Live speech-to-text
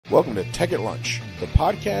Welcome to Tech at Lunch, the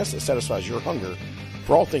podcast that satisfies your hunger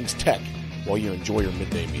for all things tech while you enjoy your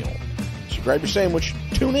midday meal. So grab your sandwich,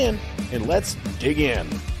 tune in, and let's dig in.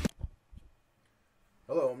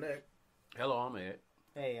 Hello, I'm Nick. Hello, I'm Ed.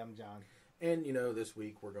 Hey, I'm John. And, this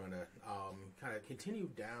week we're going to kind of continue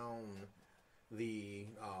down the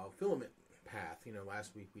filament path.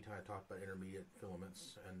 Last week we kind of talked about intermediate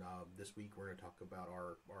filaments, and this week we're going to talk about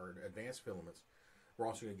our advanced filaments. We're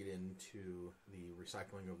also going to get into the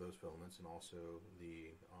recycling of those filaments and also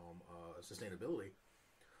the sustainability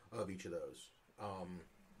of each of those.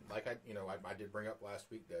 I did bring up last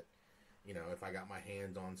week that, if I got my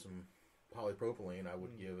hands on some polypropylene, I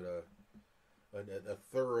would give it a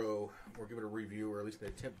thorough, or give it a review, or at least an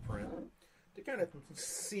attempt print to kind of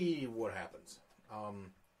see what happens.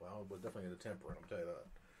 Well, it was definitely an attempt print, I'll tell you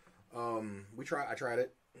that. I tried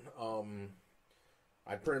it.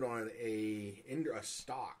 I printed on a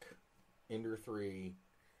stock Ender 3,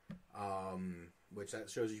 which that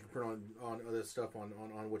shows you can print on other stuff on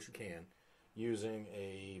what you can, using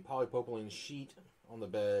a polypropylene sheet on the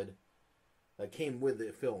bed that came with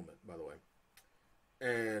the filament, by the way.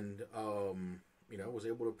 And, was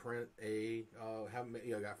able to print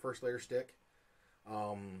got first layer stick,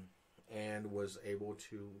 and was able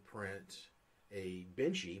to print a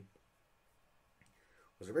benchy.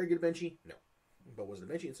 Was it a very good benchy? No. But was it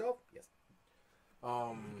the benchy itself? Yes.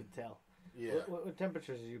 You can tell. Yeah. What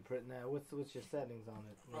temperatures are you printing now? What's your settings on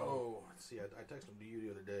it? Oh, let's see. I texted them to you the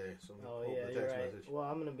other day. So you're right. Message. Well,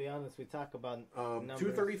 I'm going to be honest. We talk about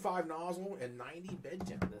 235 nozzle and 90 bed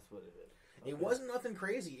temp. That's what it is. Okay. It wasn't nothing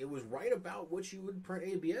crazy. It was right about what you would print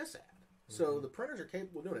ABS at. So the printers are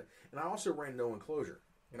capable of doing it. And I also ran no enclosure.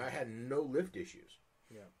 And I had no lift issues.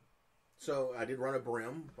 Yeah. So I did run a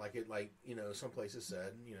brim, some places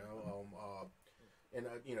said, and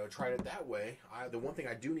tried it that way. The one thing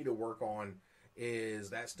I do need to work on is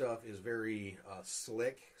that stuff is very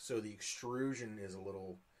slick, so the extrusion is a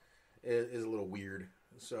little weird.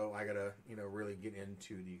 So I gotta really get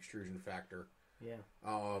into the extrusion factor. Yeah.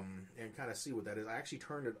 And kind of see what that is. I actually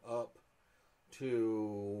turned it up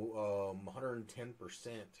to 110%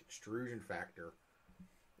 extrusion factor.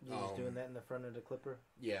 You're just doing that in the front of the clipper?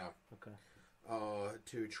 Yeah. Okay.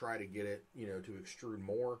 To try to get it, to extrude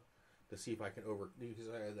more, to see if I can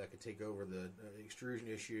because I could take over the extrusion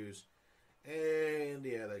issues, and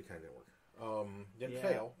yeah, that kind of didn't work. Didn't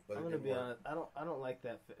fail, but I'm going to be honest. I don't like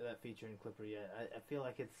that feature in Clipper yet. I feel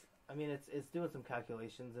like it's doing some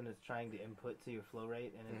calculations and it's trying to input to your flow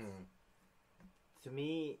rate, and it's to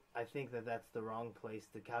me, I think that's the wrong place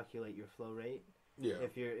to calculate your flow rate. Yeah.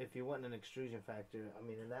 If you're wanting an extrusion factor,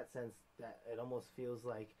 in that sense, that it almost feels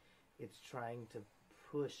like it's trying to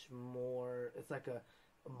push more. It's like a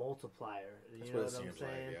multiplier. You know what I'm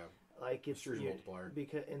saying? Like it's extrusion multiplier.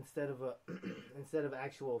 Because instead of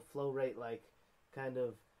actual flow rate, like kind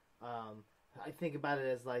of, I think about it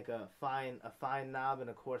as like a fine knob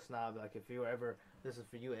and a coarse knob. Like if you were ever, this is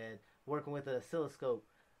for you, Ed, working with an oscilloscope.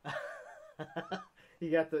 You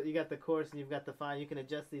got the coarse and you've got the fine. You can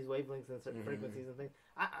adjust these wavelengths and certain frequencies and things.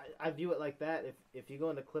 I view it like that. If you go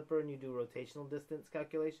into Clipper and you do rotational distance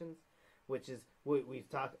calculations, which is we've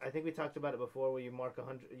talked. I think we talked about it before, where you mark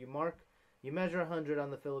 100. You measure 100 on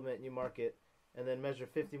the filament and you mark it, and then measure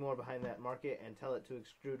 50 more behind that, mark it, and tell it to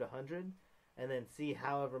extrude 100, and then see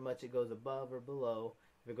however much it goes above or below.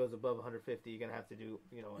 If it goes above 150, you're gonna have to do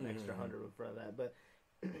an extra 100 in front of that, but.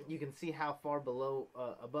 You can see how far below,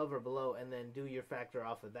 above or below, and then do your factor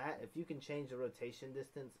off of that. If you can change the rotation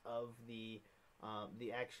distance of the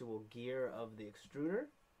actual gear of the extruder,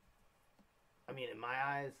 in my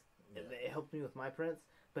eyes, it helped me with my prints.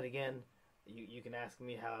 But again, you can ask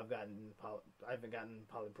me how I haven't gotten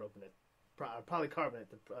polycarbonate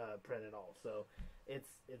to print at all. So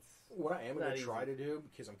it's what I am going to easy. try to do,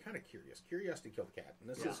 because I'm kind of curious. Curiosity killed the cat, and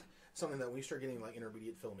this is something that when you start getting like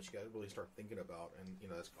intermediate filaments, you got to really start thinking about, and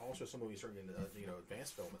that's also something when you start getting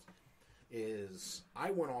advanced filaments. Is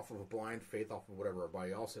I went off of a blind faith off of whatever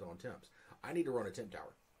everybody else said on temps. I need to run a temp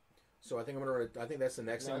tower, so I think I'm going to run. I think that's the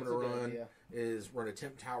next thing I'm going to run is run a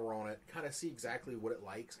temp tower on it, kind of see exactly what it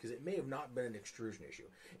likes, because it may have not been an extrusion issue.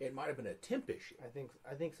 It might have been a temp issue. I think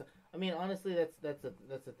so. Honestly, that's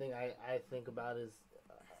the thing I think about is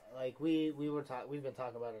like we've been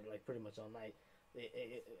talking about it like pretty much all night.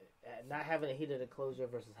 Not having a heated enclosure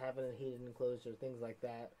versus having a heated enclosure, things like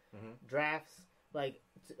that. Drafts, like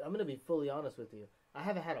I'm going to be fully honest with you. I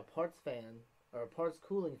haven't had a parts fan or a parts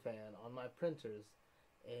cooling fan on my printers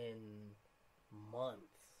in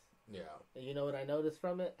months. Yeah. And you know what I notice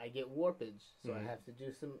from it? I get warpage, so I have to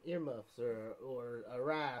do some earmuffs or a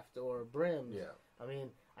raft or brims. Yeah. I mean,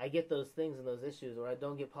 I get those things and those issues, or I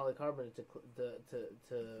don't get polycarbonate to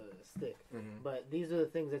stick. But these are the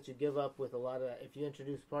things that you give up with a lot of. If you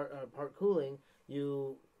introduce part cooling,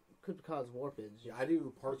 you could cause warpage. Yeah, I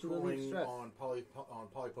do part cooling on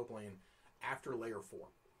polypropylene after layer 4.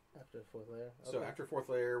 After the 4th layer. Okay. So after 4th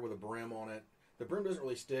layer with a brim on it. The brim doesn't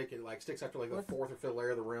really stick. It like sticks after like the 4th or 5th layer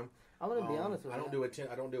of the rim. I'm gonna be honest with you.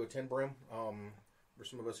 I don't do a 10 brim. For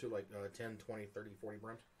some of us who like 10, 20, 30, 40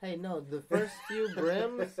 brims. Hey, no, the first few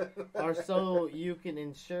brims are so you can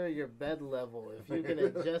ensure your bed level. If you can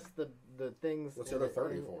adjust the things. What's the other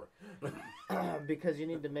 30 for? Because you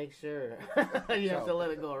need to make sure you have to let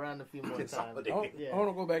it go around a few more times. I want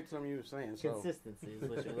to go back to something you were saying. Consistency is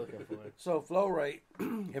what you're looking for. So flow rate,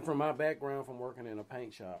 and from my background from working in a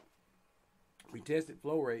paint shop, we tested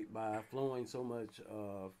flow rate by flowing so much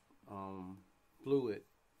fluid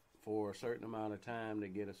for a certain amount of time to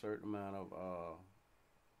get a certain amount of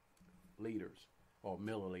liters or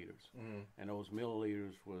milliliters. And those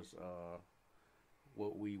milliliters was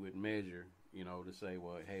what we would measure, to say,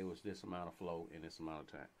 well, hey, it was this amount of flow in this amount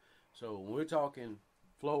of time. So when we're talking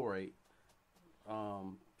flow rate,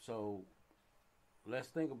 so let's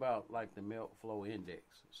think about like the melt flow index.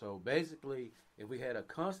 So basically, if we had a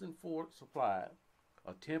constant force supplied,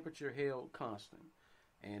 a temperature held constant,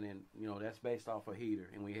 and then that's based off a heater,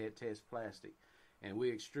 and we had test plastic, and we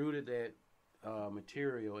extruded that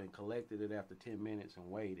material and collected it after 10 minutes and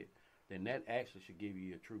weighed it, then that actually should give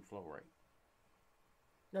you a true flow rate.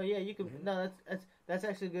 No, yeah, you can. No, that's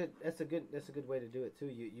actually good. That's a good way to do it too.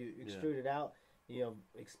 You extrude it out,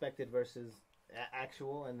 expected versus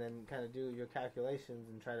actual, and then kind of do your calculations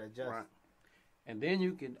and try to adjust. Right. And then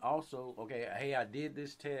you can also, okay, hey, I did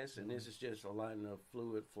this test, and this is just a line of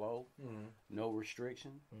fluid flow, no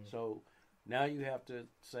restriction. So now you have to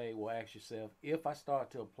say, well, ask yourself, if I start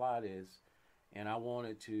to apply this, and I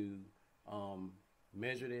wanted to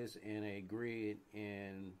measure this in a grid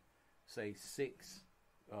in, say, 6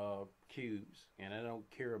 cubes, and I don't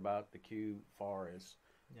care about the cube far as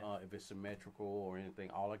if it's symmetrical or anything.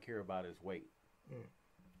 All I care about is weight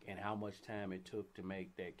and how much time it took to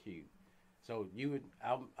make that cube. So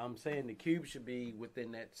I'm saying the cube should be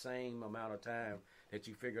within that same amount of time that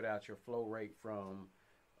you figured out your flow rate from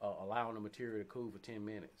allowing the material to cool for 10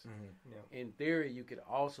 minutes. In theory, you could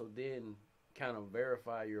also then kind of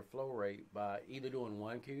verify your flow rate by either doing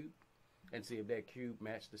one cube and see if that cube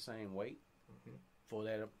matched the same weight for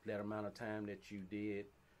that amount of time that you did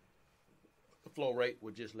the flow rate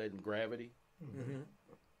with just letting gravity.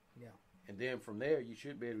 Yeah. And then from there, you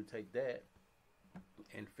should be able to take that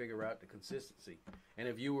and figure out the consistency. And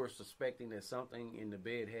if you were suspecting that something in the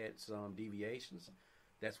bed had some deviations,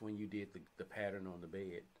 that's when you did the pattern on the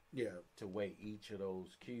bed. Yeah. To weigh each of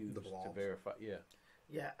those cubes to verify. Yeah.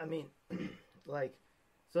 Yeah, I mean, like,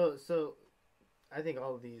 so I think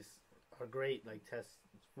all of these are great, like, tests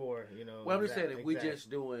for, Well, I'm just saying, if we're just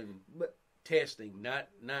doing testing, not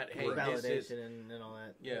hey, validation and all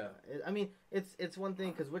that. Yeah. I mean, it's one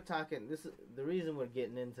thing because we're talking. This is the reason we're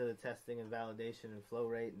getting into the testing and validation and flow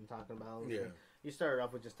rate and talking about all this. Yeah. You started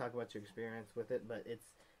off with just talking about your experience with it, but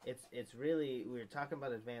it's really we're talking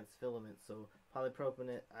about advanced filaments. So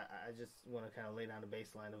polypropylene. I just want to kind of lay down a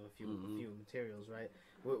baseline of a few materials, right?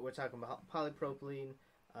 We're talking about polypropylene,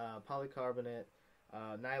 polycarbonate.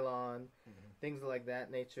 Nylon, things of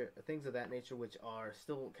that nature, which are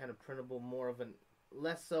still kind of printable,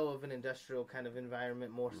 less so of an industrial kind of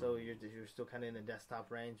environment, more so you're still kind of in the desktop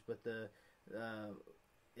range. But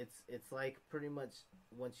it's like pretty much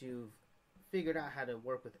once you've figured out how to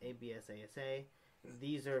work with ABS ASA,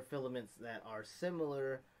 these are filaments that are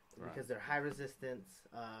similar because they're high resistance,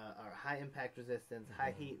 or high impact resistance,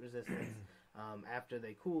 high heat resistance. After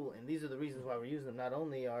they cool, and these are the reasons why we're using them. Not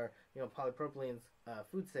only are polypropylene's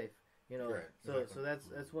food safe, right, so exactly.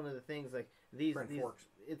 so that's one of the things. Like these forks.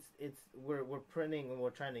 we're printing and we're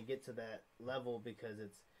trying to get to that level because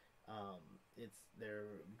they're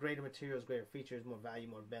greater materials, greater features, more value,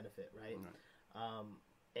 more benefit, right?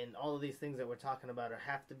 And all of these things that we're talking about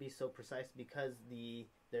have to be so precise because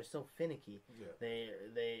they're so finicky. Yeah. They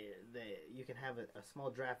you can have a small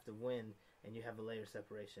draft of wind and you have a layer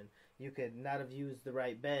separation. You could not have used the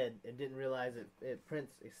right bed and didn't realize it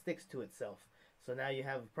sticks to itself. So now you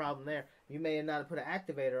have a problem there. You may not have put an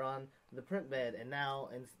activator on the print bed, and now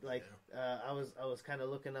I was kind of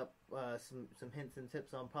looking up some hints and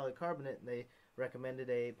tips on polycarbonate, and they recommended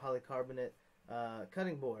a polycarbonate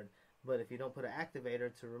cutting board. But if you don't put an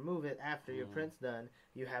activator to remove it after your print's done,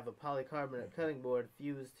 you have a polycarbonate cutting board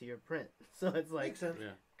fused to your print. So it's like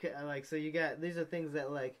Like, so you got, these are things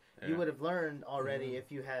that, like, you would have learned already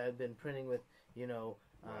if you had been printing with, you know,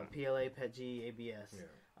 PLA, PETG, ABS.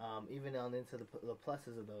 Yeah. Even on into the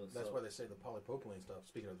pluses of those. That's why they say the polypropylene stuff,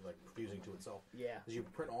 speaking of, like, fusing to itself. Yeah. Is you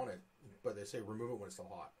print on it, but they say remove it when it's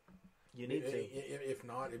still hot. You need to. If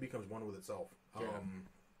not, it becomes one with itself. Yeah.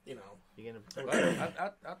 You know. You're gonna.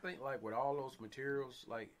 I think, like, with all those materials,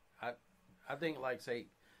 like, I think, like, say,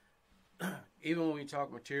 even when we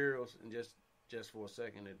talk materials, and just for a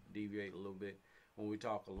second to deviate a little bit, when we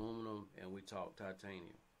talk aluminum and we talk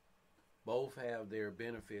titanium, both have their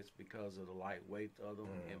benefits because of the lightweight of them,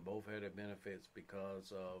 and both have their benefits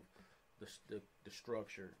because of the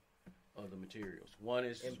structure of the materials. One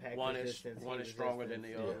is stronger than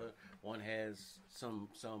the other. One has some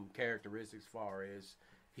characteristics as far as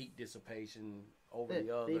heat dissipation over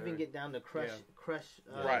the other. They even get down to pressure,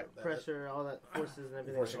 all that forces and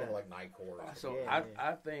everything. Something like Nicor. So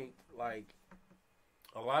I think, like,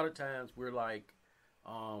 a lot of times we're like,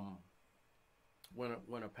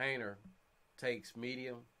 when a painter takes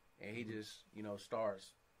medium and he just, you know,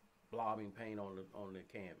 starts blobbing paint on the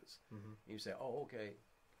canvas, you say, oh,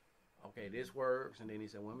 okay, this works, and then he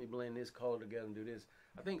said, well, let me blend this color together and do this.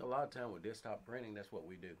 I think a lot of time with desktop printing, that's what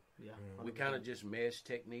we do. Yeah, we kind of just mesh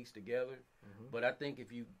techniques together. But I think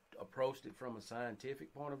if you approached it from a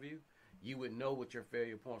scientific point of view, you would know what your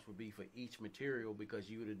failure points would be for each material, because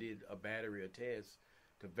you would have did a battery of tests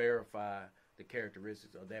to verify the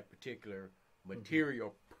characteristics of that particular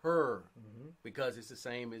material per, because it's the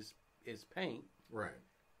same as paint, right?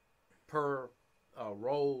 Per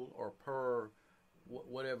roll or per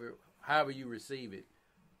whatever, however you receive it,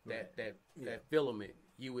 that filament,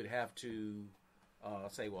 you would have to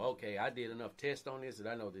say, well, okay, I did enough tests on this that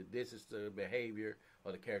I know that this is the behavior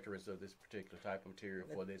or the characteristics of this particular type of material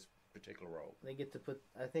for this particular roll. They get to put.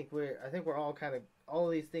 I think we're all kind of, all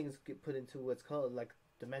of these things get put into what's called like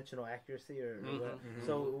dimensional accuracy, or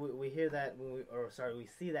so we hear that when we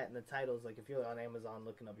see that in the titles. Like if you're on Amazon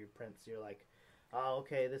looking up your prints, you're like, oh,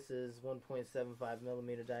 okay, this is 1.75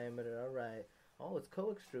 millimeter diameter. All right. Oh, it's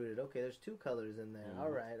co-extruded. Okay, there's two colors in there. All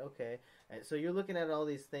right, okay. And so you're looking at all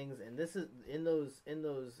these things, and this is in those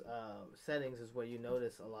settings is where you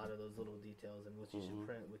notice a lot of those little details and what you should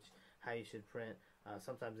print, how you should print.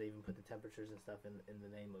 Sometimes they even put the temperatures and stuff in the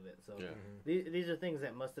name of it. So these are things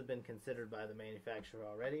that must have been considered by the manufacturer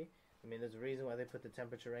already. I mean, there's a reason why they put the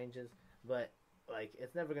temperature ranges, but like,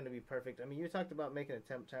 it's never going to be perfect. I mean, you talked about making a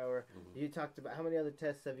temp tower. You talked about, how many other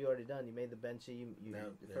tests have you already done? You made the benchy,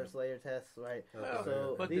 first layer tests, right?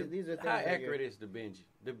 So but these are things. How accurate is the benchy?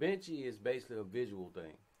 The benchy is basically a visual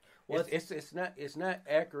thing. Well, it's not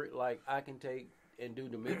accurate like I can take and do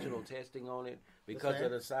dimensional testing on it because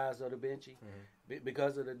of the size of the benchy,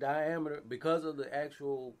 because of the diameter, because of the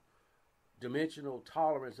actual dimensional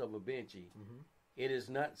tolerance of a benchy. It is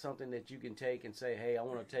not something that you can take and say, hey, I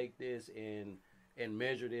want to take this and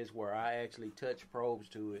measure this, where I actually touch probes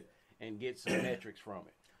to it and get some metrics from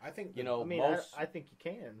it. I think I think you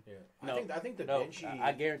can. Yeah. No, I think the benchy.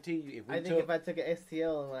 I guarantee you, if I took an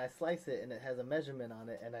STL and when I slice it and it has a measurement on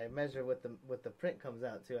it and I measure what the print comes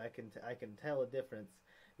out to, I can tell a difference.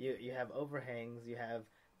 You have overhangs, you have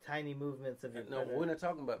tiny movements of your printer. No, we're not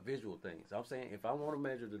talking about visual things. I'm saying if I want to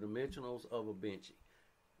measure the dimensionals of a benchy,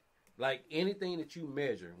 like anything that you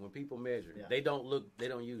measure, when people measure, they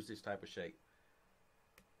don't use this type of shape.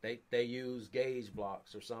 They use gauge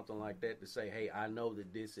blocks or something like that to say, hey, I know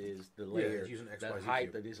that this is the layer, the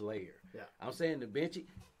height of this layer. Yeah. I'm saying the benchy,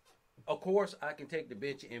 of course, I can take the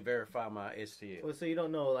benchy and verify my STL. Well, so you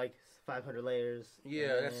don't know, like, 500 layers.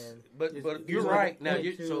 Yeah, but you're right. Now,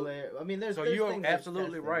 I mean, there's you're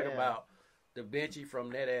absolutely right about the benchy from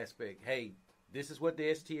that aspect. Hey, this is what the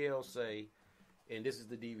STL say, and this is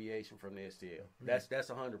the deviation from the STL. That's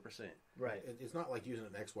 100%. Right. It's not like using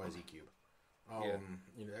an XYZ cube.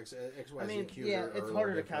 XYZ I mean, cubes it's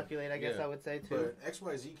harder to calculate, I guess I would say, too. But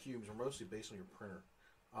XYZ cubes are mostly based on your printer.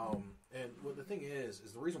 And what the thing is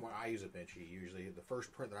the reason why I use a benchy, usually the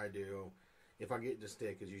first print that I do, if I get it to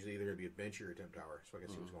stick, is usually either going to be a benchy or a temp tower, so I can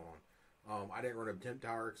see what's going on. I didn't run a temp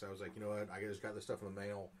tower because I was like, you know what, I just got this stuff in the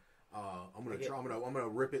mail. I'm gonna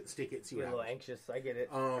rip it, stick it, see what happens. A little anxious. I get it.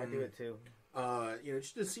 I do it too.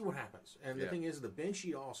 Just to see what happens. And the thing is, the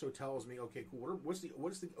benchy also tells me, okay, cool. What's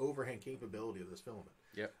the overhang capability of this filament?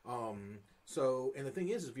 Yep. So, and the thing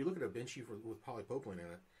is if you look at a benchy with polypropylene in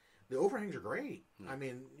it, the overhangs are great. I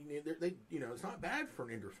mean, they it's not bad for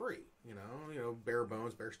an Ender 3. Bare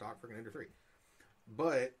bones, bare stock, freaking Ender 3.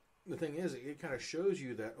 But the thing is, it kind of shows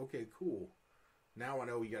you that, okay, cool. Now I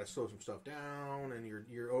know you got to slow some stuff down, and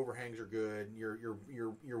your overhangs are good.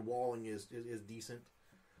 Your walling is decent.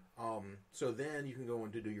 So then you can go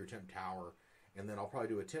in to do your temp tower, and then I'll probably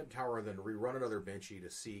do a temp tower and then rerun another benchy to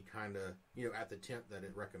see kind of, at the temp that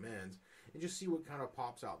it recommends, and just see what kind of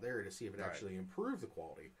pops out there to see if it actually improves the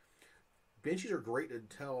quality. Benchies are great to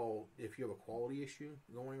tell if you have a quality issue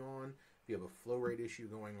going on, if you have a flow rate issue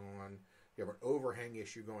going on, if you have an overhang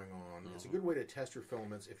issue going on. It's a good way to test your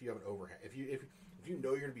filaments if you have an overhang. If you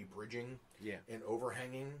know you're going to be bridging and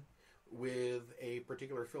overhanging with a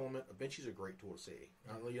particular filament, a benchy is a great tool to see.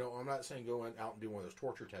 I'm not saying go out and do one of those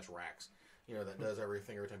torture test racks, that does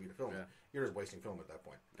everything every time you do filament. Yeah. You're just wasting filament at that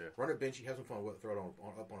point. Yeah. Run a benchy, have some fun with it, throw it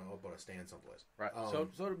up on a stand someplace. Right. So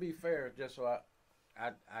to be fair, just so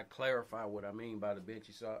I clarify what I mean by the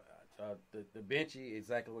benchy. So the benchy,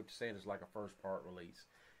 exactly what you're saying, is like a first part release.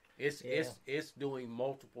 It's doing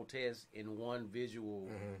multiple tests in one visual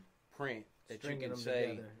print that Stringing you can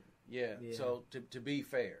say. Yeah. So to be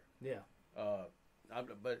fair. Yeah.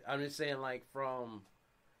 But I'm just saying, like, from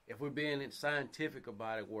if we're being scientific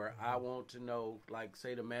about it, where I want to know, like,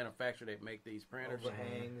 say the manufacturer that make these printers,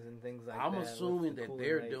 overhangs and things like I'm that. assuming that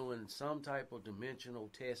they're doing some type of dimensional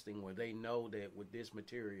testing where they know that with this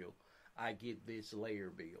material, I get this layer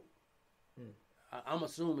build. I'm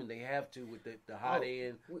assuming they have to with the hot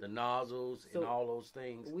end, the nozzles, and all those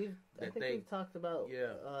things. I think we've talked about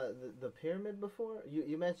the pyramid before.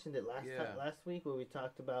 You mentioned it last week where we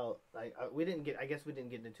talked about I guess we didn't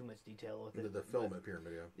get into too much detail with it. The filament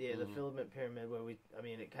pyramid, yeah, the filament pyramid where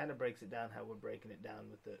it kind of breaks it down how we're breaking it down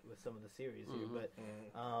with some of the series here. But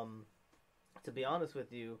to be honest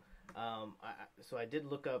with you, so I did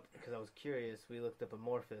look up because I was curious. We looked up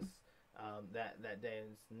amorphous. That day,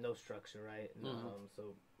 and it's no structure, right?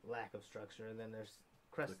 So lack of structure, and then there's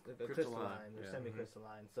crystalline or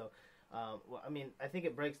semi-crystalline. So, I think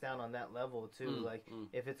it breaks down on that level too.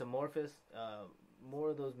 If it's amorphous,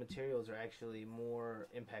 more of those materials are actually more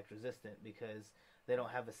impact resistant because they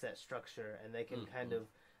don't have a set structure, and they can kind of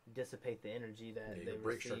dissipate the energy that they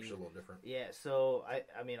break receive. structure a little different. Yeah, so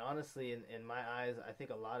I mean, honestly, in my eyes, I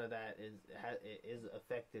think a lot of that is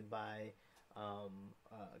affected by.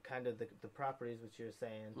 Kind of the properties which you're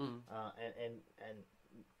saying, and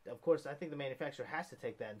of course I think the manufacturer has to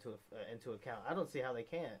take that into account. I don't see how they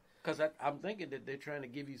can't. Because I'm thinking that they're trying to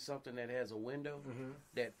give you something that has a window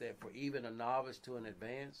that for even a novice to an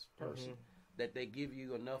advanced person, that they give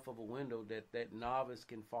you enough of a window that novice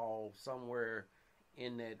can fall somewhere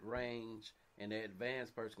in that range, and the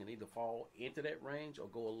advanced person can either fall into that range or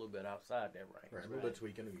go a little bit outside that range. Right, a little bit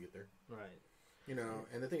tweaking to get there. Right.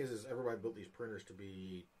 And the thing is everybody built these printers to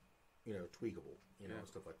be, tweakable, and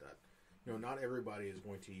stuff like that. Not everybody is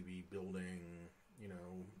going to be building,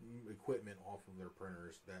 equipment off of their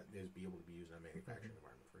printers that is be able to be used in a manufacturing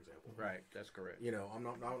environment, for example. Right, that's correct. I'm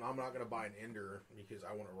not going to buy an Ender because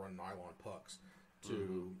I want to run nylon pucks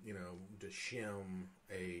to to shim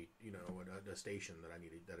a station that I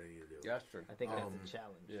need to do. That's true. I think that's a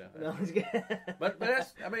challenge. Yeah. No, I'm just kidding. But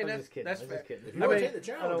that's just kidding. That's fair. If you want to take the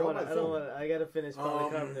challenge, I don't want. I got to finish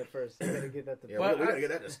polycarbonate first. I got to get that to. Yeah, we got to get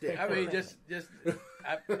that to stick. I mean,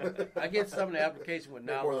 I get some of the application with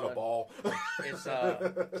nylon. More than a ball.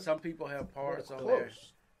 It's some people have parts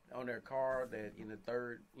on their car that in the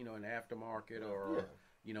third, in the aftermarket or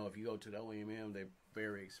if you go to the OEM, they're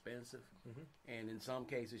very expensive. And in some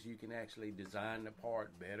cases, you can actually design the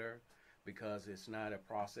part better because it's not a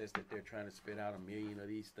process that they're trying to spit out 1 million of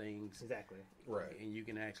these things. Exactly. Right. And you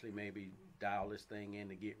can actually maybe dial this thing in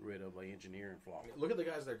to get rid of an engineering flaw. Look at the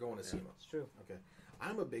guys that are going to SEMA. It's true. Okay.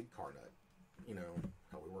 I'm a big car nut.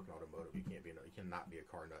 How we work in automotive. You cannot be a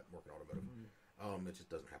car nut working automotive. It just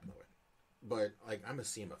doesn't happen that way. But I'm a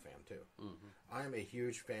SEMA fan too. I am a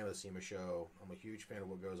huge fan of the SEMA show. I'm a huge fan of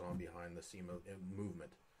what goes on behind the SEMA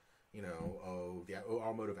movement. Of the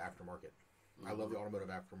automotive aftermarket. I love the automotive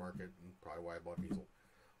aftermarket, and probably why I bought diesel.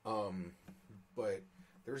 But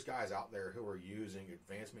there's guys out there who are using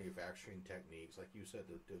advanced manufacturing techniques, like you said,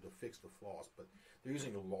 to fix the flaws. But they're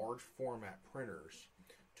using large format printers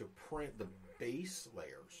to print the base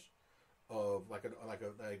layers of like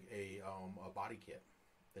a body kit.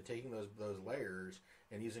 They're taking those layers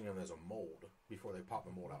and using them as a mold before they pop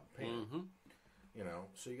the mold out in paint.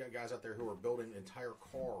 So you got guys out there who are building entire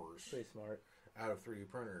cars Pretty smart. out of 3D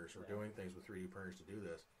printers or doing things with 3D printers to do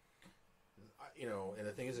this. And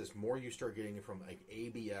the thing is more you start getting it from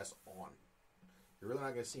ABS on, you're really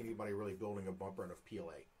not going to see anybody really building a bumper out of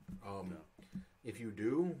PLA. No. If you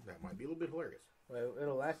do, that might be a little bit hilarious. Well,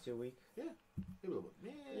 it'll last you a week. Yeah, a little bit.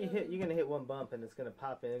 Yeah. You're going to hit one bump and it's going to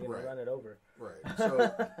pop in and you're going to run it over. Right.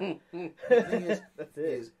 So the thing is, that's it.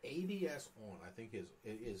 Is ABS on? I think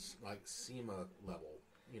is like SEMA level.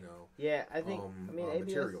 Yeah, I think. ABS,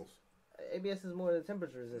 materials. ABS is more the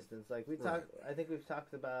temperature resistance. Like I think we've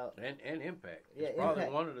talked about and impact. Yeah, it's probably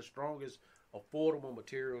impact. one of the strongest affordable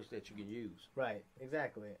materials that you can use. Right,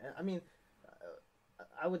 exactly. I mean,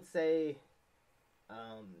 I would say,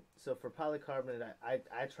 so for polycarbonate,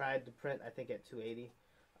 I tried to print, I think, at 280.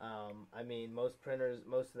 I mean, most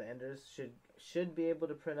of the enders should be able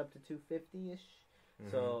to print up to 250-ish.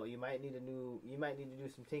 Mm-hmm. So you might need to do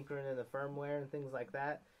some tinkering in the firmware and things like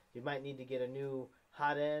that. You might need to get a new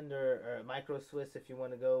hot end or a micro Swiss if you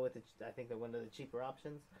want to go with I think they're one of the cheaper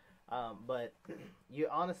options. But you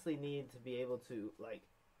honestly need to be able to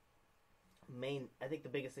I think the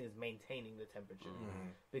biggest thing is maintaining the temperature,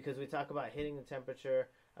 because we talk about hitting the temperature.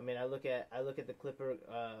 I mean, I look at the Clipper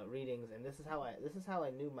readings, and this is how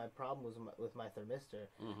I knew my problem was with my thermistor,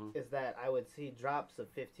 is that I would see drops of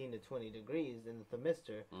 15 to 20 degrees in the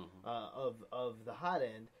thermistor of the hot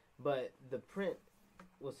end, but the print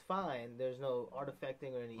was fine. There's no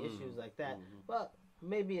artifacting or any issues like that. But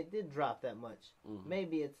maybe it did drop that much.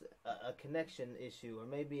 Maybe it's a connection issue, or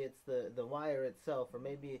maybe it's the wire itself, or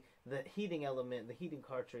maybe the heating element, the heating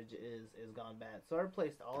cartridge is gone bad. So I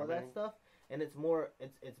replaced all of that stuff, and it's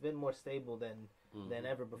been more stable than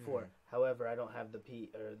ever before. However, I don't have the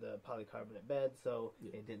polycarbonate bed, so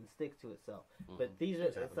it didn't stick to itself. But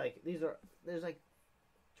there's like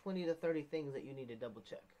 20 to 30 things that you need to double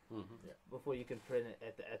check before you can print it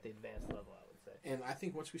at the advanced level, I would say. And I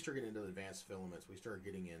think once we start getting into the advanced filaments, we start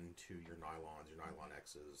getting into your nylons, your nylon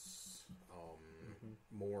X's,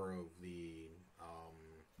 more of the...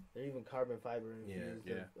 There's even carbon fiber infused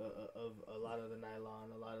of a lot of the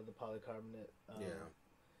nylon, a lot of the polycarbonate.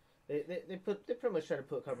 They pretty much try to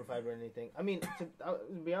put carbon fiber in anything. I mean, to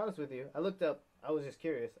be honest with you, I was just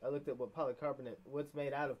curious. I looked up what's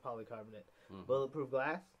made out of polycarbonate. Bulletproof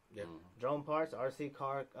glass, drone parts, RC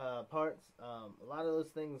car parts, a lot of those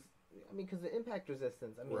things. I mean, because the impact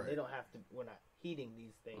resistance, I mean, they don't have to, we're not heating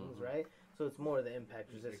these things, right? So it's more the impact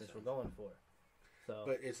resistance we're going for. So,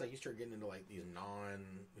 but it's like you start getting into like these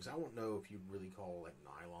because I don't know if you really call like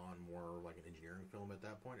nylon more like an engineering film at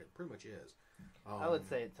that point. It pretty much is. I would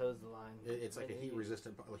say it toes the line. It's like a heat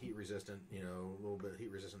resistant, a little bit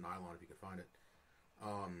heat resistant nylon if you can find it.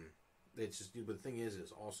 It's just, but the thing is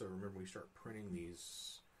also remember when you start printing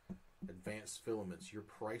these advanced filaments, your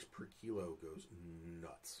price per kilo goes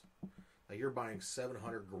nuts. Like you're buying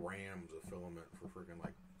 700 grams of filament for freaking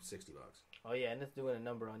like $60. Oh yeah, and it's doing a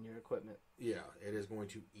number on your equipment. Yeah, it is going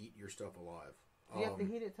to eat your stuff alive. You have to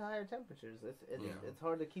heat it to higher temperatures. It's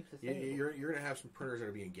hard to keep sustainable. You're going to have some printers that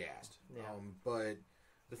are being gassed. Yeah. But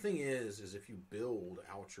the thing is if you build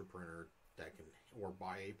out your printer that can, or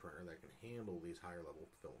buy a printer that can handle these higher level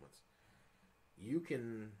filaments, you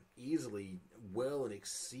can easily well and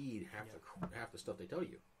exceed half the stuff they tell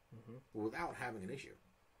you without having an issue.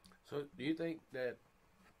 So do you think that,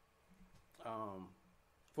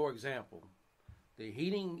 for example, the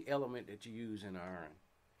heating element that you use in the iron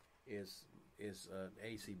is an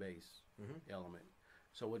AC based element?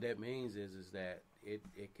 So what that means is that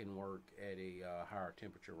it can work at a higher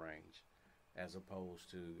temperature range, as opposed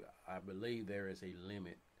to, I believe there is a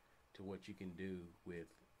limit to what you can do with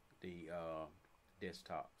the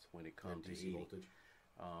desktops when it comes to heating. Voltage.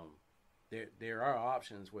 There are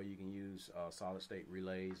options where you can use solid state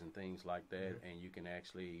relays and things like that, and you can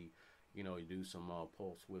actually, do some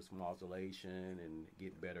pulse width modulation and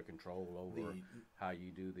get better control over how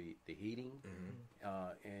you do the heating,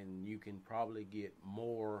 and you can probably get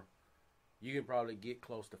more. You can probably get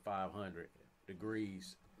close to 500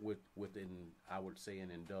 degrees within, I would say, an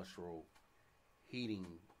industrial heating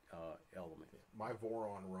element. My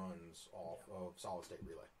Voron runs off of solid state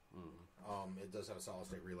relay. It does have a solid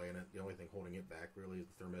state relay in it. The only thing holding it back really is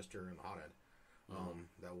the thermistor and the hot end.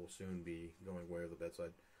 That will soon be going away with the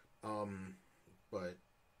bedside. But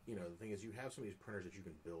the thing is, you have some of these printers that you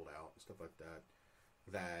can build out and stuff like that.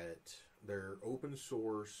 That they're open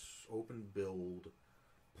source, open build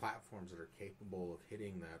platforms that are capable of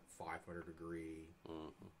hitting that 500 degree,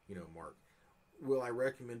 mark. Will I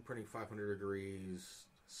recommend printing 500 degrees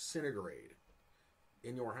centigrade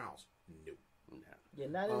in your house? No. Yeah,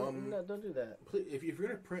 no, don't do that. If you're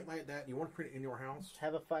going to print like that, you want to print it in your house,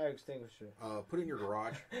 have a fire extinguisher. Put it in your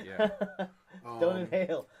garage. Yeah. Don't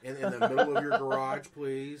inhale. In the middle of your garage,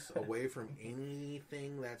 please, away from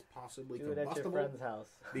anything that's possibly combustible. Do it at your friend's house.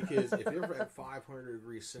 Because if you're at 500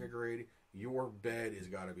 degrees centigrade, your bed has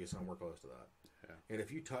got to be somewhere close to that. Yeah. And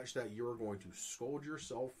if you touch that, you're going to scold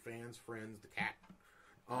yourself, fans, friends, the cat.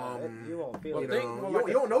 You won't feel it.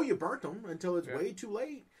 You don't know you burnt them until it's way too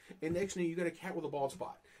late. And next thing you got a cat with a bald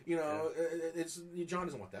spot. It's John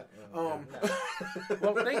doesn't want that.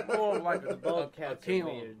 Well, think more like a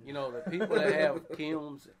kiln. The people that have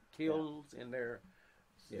kilns in their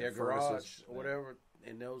garage or whatever,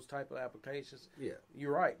 in those type of applications. Yeah,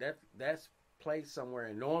 you're right. That's placed somewhere,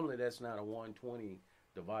 and normally that's not a 120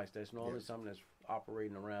 device. That's normally something that's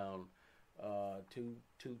operating around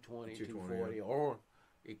 220, 240, or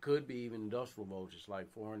it could be even industrial voltage like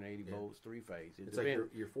 480 volts, 3-phase. It's like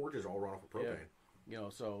your forges all run off of propane. You know,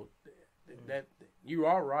 so that you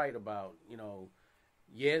are right about, you know,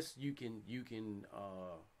 yes, you can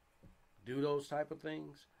do those type of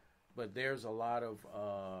things, but there's a lot of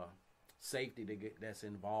safety that's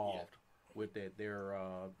involved with that. There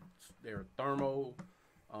are thermal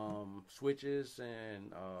switches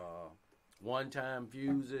and one-time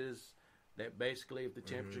fuses that basically, if the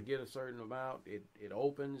temperature get a certain amount, it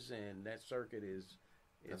opens and that circuit is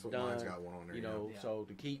That's what done. mine's got one on there. You know, so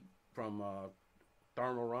to keep from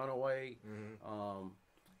thermal runaway.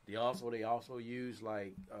 They also use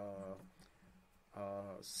like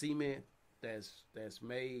cement that's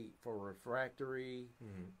made for refractory.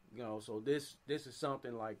 You know, so this is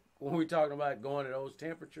something like when we're talking about going to those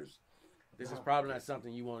temperatures. This is probably not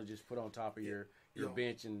something you want to just put on top of your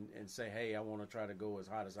bench and say, hey, I want to try to go as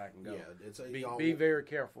hot as I can go. Yeah, it's be very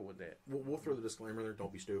careful with that. We'll throw the disclaimer there.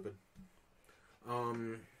 Don't be stupid.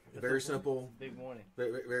 Very simple. Big warning.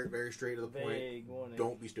 Very, very straight to the point. Big warning.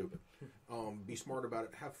 Don't be stupid. Be smart about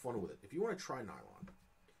it. Have fun with it. If you want to try nylon,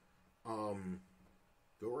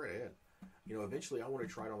 go right ahead. You know, eventually I want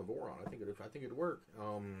to try it on the Voron. I think it'd work.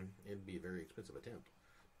 It'd be a very expensive attempt.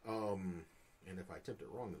 And if I attempt it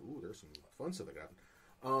wrong, then, there's some fun stuff that could happen.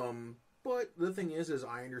 But the thing is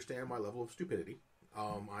I understand my level of stupidity.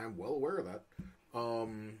 I am well aware of that.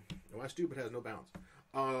 My stupid has no bounds.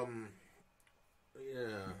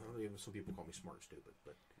 Yeah, some people call me smart stupid,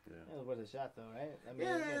 but it was worth a shot, though, right? I mean,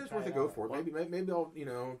 it's worth a go for it. Maybe I'll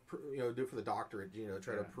do it for the doctor and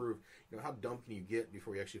try to prove how dumb can you get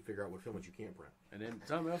before you actually figure out what filaments you can't print. And then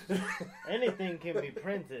something else. Anything can be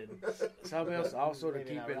printed. Something else also to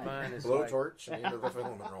keep in mind is blowtorch into the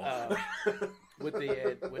filament roll. With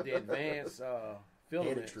the advanced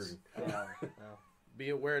filaments, be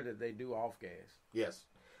aware that they do off gas. Yes,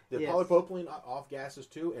 the polypropylene off gases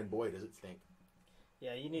too, and boy does it stink.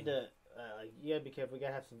 Yeah, you need to. You gotta be careful. You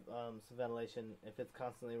gotta have some ventilation. If it's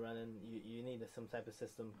constantly running, you need some type of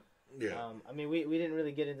system. Yeah. I mean, we didn't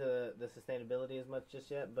really get into the sustainability as much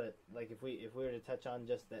just yet, but like if we were to touch on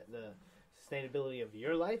just the sustainability of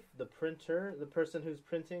your life, the printer, the person who's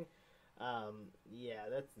printing, you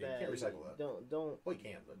can't recycle that. Don't. Well, you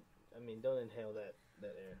can, but I mean, don't inhale that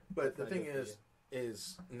air. But the thing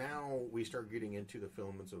is now we start getting into the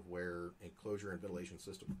filaments of where enclosure and ventilation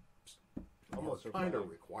systems almost kind of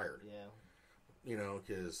required. Yeah. You know,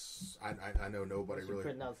 because I know nobody really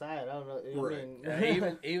printing outside. I don't know. Right.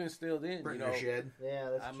 Even still, then print your shed. Yeah,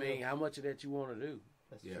 that's true. I mean, how much of that you want to do?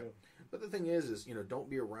 That's true. But the thing is don't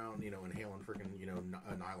be around inhaling freaking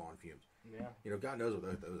nylon fumes. Yeah. God knows what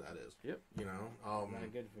that is. Yep.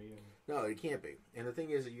 Not good for you. No, it can't be. And the thing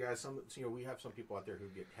is that you guys, we have some people out there who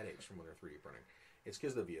get headaches from when they're 3D printing. It's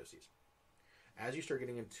because of the VOCs. As you start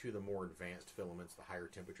getting into the more advanced filaments, the higher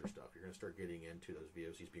temperature stuff, you're going to start getting into those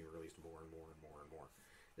VOCs being released more and more and more and more.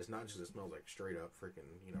 It's not just it smells like straight up freaking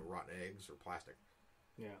rotten eggs or plastic.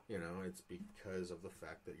 Yeah. It's because of the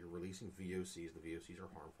fact that you're releasing VOCs. The VOCs are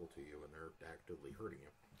harmful to you and they're actively hurting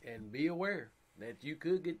you. And be aware that you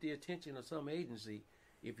could get the attention of some agency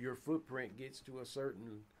if your footprint gets to a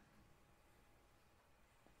certain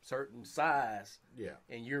size. Yeah.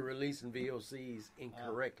 And you're releasing VOCs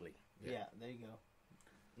incorrectly. Yeah, there you go.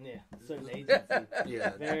 Yeah, certain agency.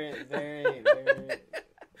 Yeah. Very, very, very.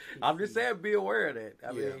 I'm just saying, be aware of that.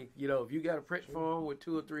 I mean, if you got a print farm with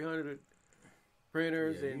 200 or 300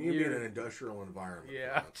 printers, and you're in an industrial environment.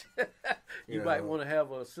 Yeah, you might want to have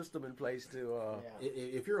a system in place to.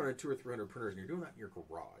 If you're on a 200 or 300 printers and you're doing that in your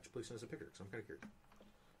garage, please send us a picture because I'm kind of curious.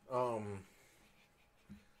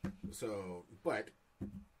 But.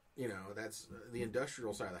 That's the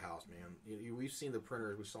industrial side of the house, man. We've seen the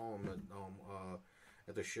printers. We saw them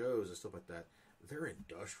at the shows and stuff like that. They're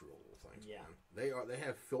industrial things. Yeah, man. They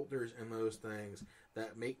have filters in those things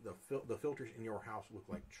that make the filters in your house look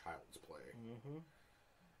like child's play. Mm-hmm.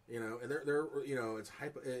 And they're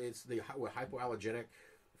it's the hypoallergenic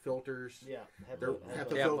filters. Yeah, they're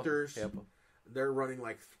HEPA filters. HEPA. They're running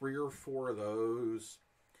like 3 or 4 of those,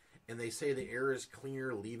 and they say the air is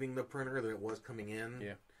cleaner leaving the printer than it was coming in.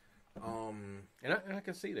 Yeah. And I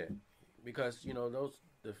can see that because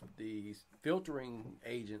the filtering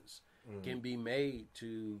agents can be made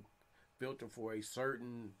to filter for a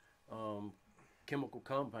certain chemical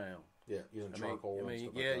compound. Yeah, using charcoal.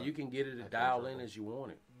 Like you can get it to dial in as you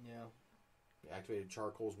want it. Yeah. Activated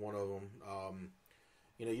charcoal is one of them.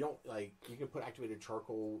 You don't you can put activated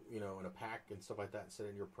charcoal, in a pack and stuff like that, and set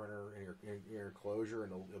it in your printer and your enclosure,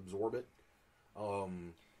 and it'll absorb it.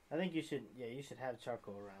 I think you should. Yeah, you should have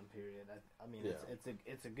charcoal around. Period. I mean,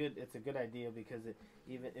 it's a good idea because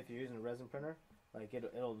even if you're using a resin printer, like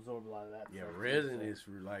it'll absorb a lot of that. Yeah, resin is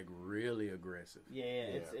like really aggressive.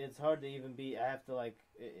 Yeah. It's hard to even be. I have to like.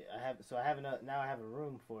 I have a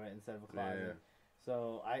room for it instead of a closet. Yeah.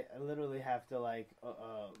 So I literally have to like.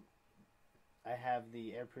 I have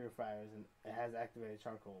the air purifiers and it has activated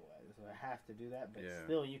charcoal, so I have to do that. But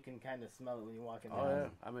still, you can kind of smell it when you walk in the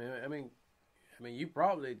house. Yeah. I mean, you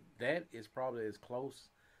probably that is probably as close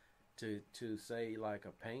to say like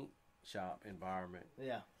a paint shop environment.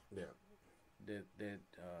 Yeah.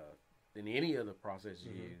 Than any other process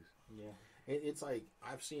you use. Yeah. It's like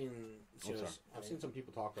I've seen some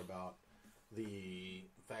people talk about the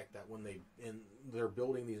fact that when they're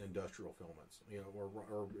building these industrial filaments,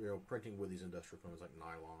 or printing with these industrial filaments like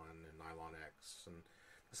nylon and nylon X and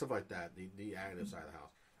stuff like that, the additive side of the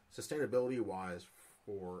house, sustainability wise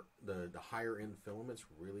for the higher end filaments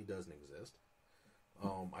really doesn't exist.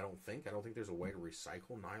 I don't think there's a way to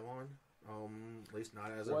recycle nylon, at least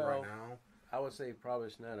not as of right now. I would say probably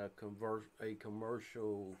it's not a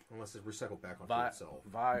commercial, unless it's recycled back onto itself,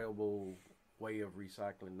 viable way of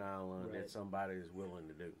recycling nylon that somebody is willing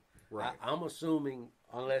to do. Right. I'm assuming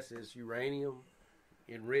unless it's uranium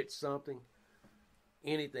enriched something,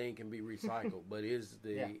 anything can be recycled. But is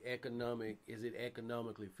it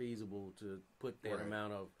economically feasible to put that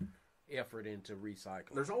amount of effort into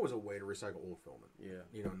recycling? There's always a way to recycle old filament.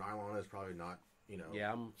 Yeah. Nylon is probably not.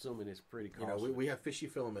 Yeah, I'm assuming it's pretty costly. We have Fishy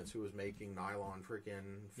Filaments who was making nylon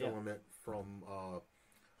freaking filament from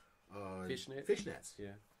fishnets. Yeah.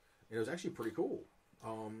 It was actually pretty cool.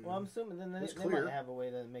 Well, I'm assuming then they might have a way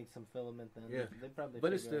to make some filament. Then they probably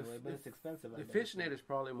but figure out a way, but it's expensive. The fishnet is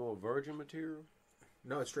probably more virgin material.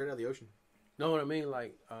 No, it's straight out of the ocean. Know what I mean?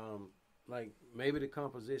 Like maybe the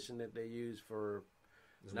composition that they use for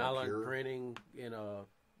nylon printing in a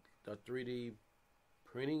 3D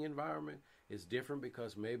printing environment is different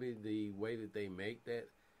because maybe the way that they make that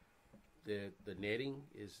the netting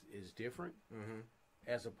is different. Mm-hmm.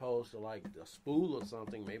 As opposed to like a spool or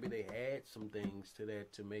something, maybe they add some things to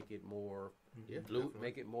that to make it more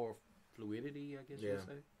make it more fluidity, I guess you would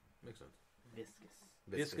say. Makes sense.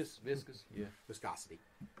 Viscous, yeah. Viscosity.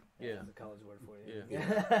 Yeah. That's a college word for you.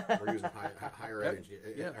 Yeah. We're using higher ed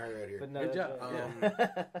here. But no, good job.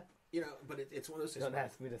 But it's one of those things. Don't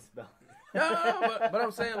ask me to spell. No, but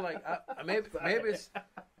I'm saying like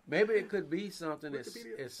maybe it could be something as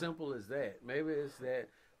simple as that. Maybe it's that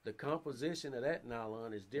the composition of that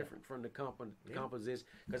nylon is different from the composition.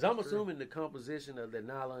 Because I'm assuming the composition of the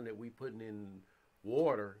nylon that we putting in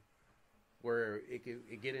water, where it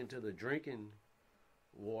get into the drinking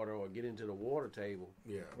water or get into the water table,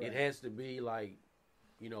 it has to be like,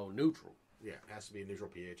 neutral. Yeah, it has to be a neutral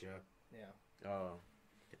pH, Yeah.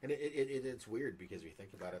 And it's weird because if you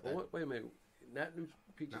think about it. Wait a minute. Not neutral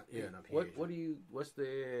pH. Not pH. What's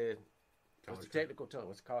the technical term?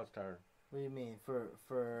 What's the college term? What do you mean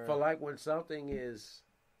for like when something is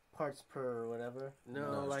parts per whatever?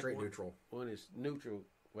 No, like straight neutral. When it's neutral,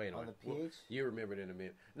 wait on the pH. You remember it in a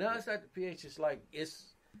minute. No, it's not the pH. It's like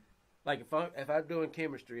if I'm doing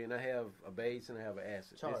chemistry and I have a base and I have an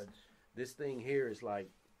acid. Charge. This thing here is like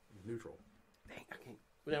neutral. Dang, I can't.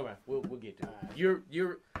 But anyway, we'll get to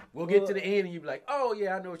it. We'll get to the end and you'll be like, oh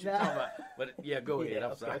yeah, I know what you're talking about. But go ahead.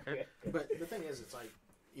 I'm sorry. But the thing is, it's like.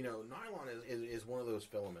 Nylon is one of those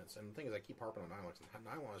filaments, and the thing is, I keep harping on nylon.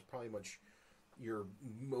 Nylon is probably your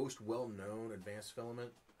most well-known advanced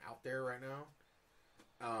filament out there right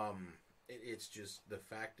now. It's just the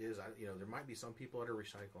fact is, there might be some people that are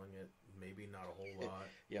recycling it, maybe not a whole lot.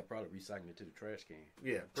 Yeah, probably recycling it to the trash can.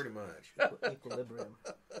 Yeah, pretty much. Equilibrium.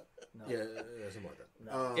 No. Yeah, something like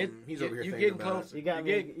that. He's over here you're thinking getting about closer.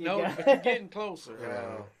 it. You're getting closer.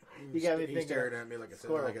 You got me He's thinking. staring at me like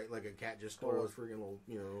like a cat just stole his freaking little,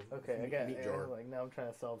 Okay, I got meat jar. Like now I'm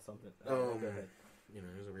trying to solve something. Go ahead.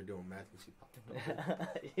 He's over here doing math and see pop.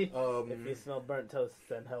 If you smell burnt toast,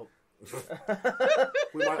 then help.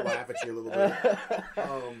 We might laugh at you a little bit.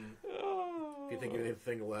 If you think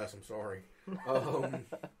anything less, I'm sorry.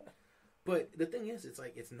 But the thing is, it's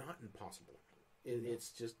like it's not impossible. It's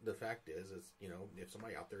just the fact is, if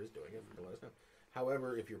somebody out there is doing it, let us know.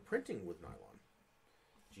 However, if you're printing with nylon.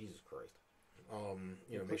 Jesus Christ!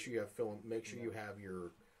 Make sure you have film. Make sure you have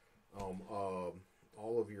your,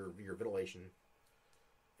 all of your ventilation,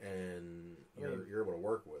 and you're able to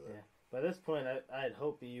work with it. Yeah. By this point, I'd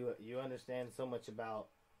hope you understand so much about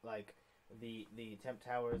like the temp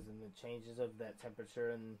towers and the changes of that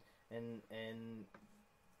temperature and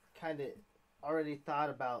kind of already thought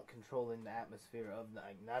about controlling the atmosphere of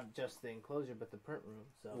not just the enclosure but the print room.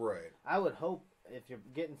 So right. I would hope if you're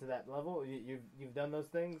getting to that level, you've done those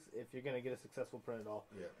things. If you're gonna get a successful print at all,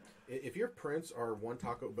 Yeah. If your prints are one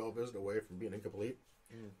Taco Bell visit away from being incomplete,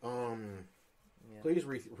 please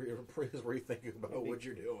rethink about what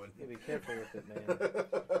you're doing. Yeah, be careful with it, man.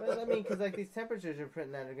 But, I mean, because like these temperatures you're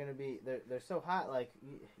printing at are gonna be they're so hot. Like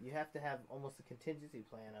you have to have almost a contingency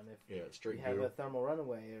plan on if straight you have a thermal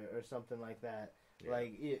runaway or something like that. Yeah.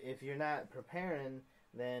 Like if you're not preparing,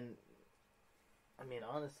 then I mean,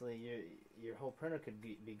 honestly, your whole printer could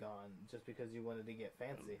be gone just because you wanted to get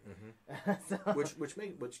fancy. So,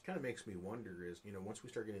 which kind of makes me wonder is, once we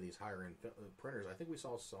start getting these higher end printers, I think we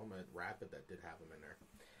saw some at Rapid that did have them in there,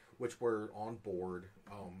 which were on board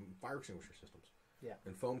fire extinguisher systems,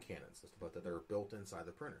 and foam cannons and stuff like that. They're built inside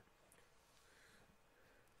the printer.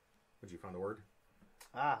 Did you find the word?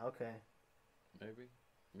 Okay. Maybe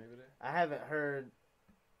that. I haven't heard.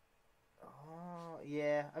 Oh,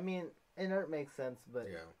 yeah. I mean, inert makes sense, but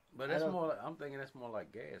but that's more. I'm thinking that's more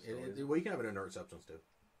like gas. Well, you can have an inert substance too.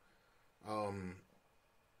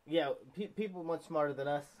 Yeah, people much smarter than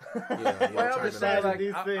us. Well, I'm just saying, like,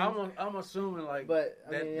 I'm assuming, like, but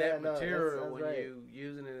that material when you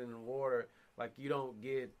using it in the water, like, you don't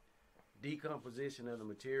get decomposition of the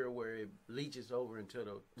material where it leaches over into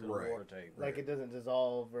the water table. Like it doesn't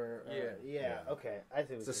dissolve or okay. I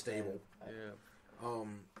see what it's stable. Yeah.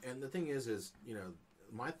 And the thing is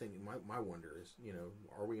my wonder is,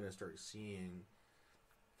 are we going to start seeing,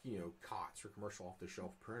 COTS or commercial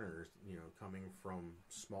off-the-shelf printers, coming from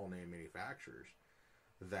small name manufacturers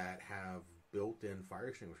that have built-in fire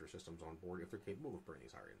extinguisher systems on board if they're capable of printing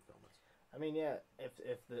these higher-end filaments? I mean, yeah,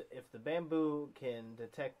 if the bamboo can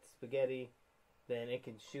detect spaghetti, then it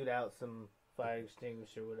can shoot out some fire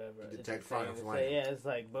extinguisher, whatever. Detect fire flame. Yeah, it's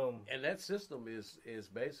like boom. And that system is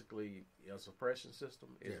basically a suppression system.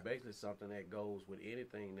 It's basically something that goes with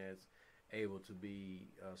anything that's able to be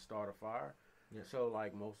start a fire. Yeah. So,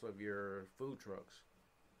 like most of your food trucks.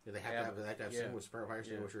 Yeah, they have to have fire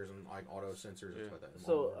extinguishers and like auto sensors and stuff like that.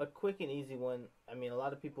 So a quick and easy one. I mean, a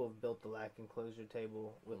lot of people have built the lac enclosure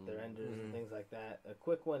table with their enders and things like that. A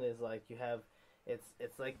quick one is like you have,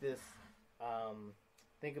 it's like this.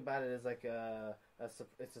 Think about it as like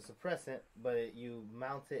it's a suppressant, but you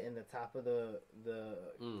mount it in the top of the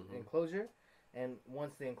enclosure, and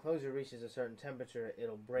once the enclosure reaches a certain temperature,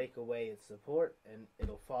 it'll break away its support and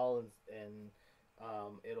it'll fall and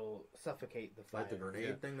it'll suffocate the fire. Like the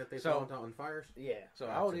grenade thing that they saw on fires? Yeah. So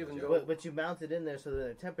I would even go... But you mount it in there so that when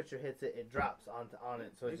the temperature hits it, it drops on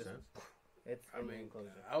it. So it's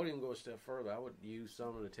enclosure. I would even go a step further. I would use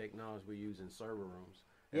some of the technology we use in server rooms.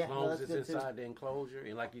 As long as it's inside the enclosure,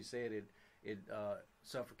 and like you said, it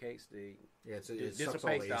suffocates the... Yeah, it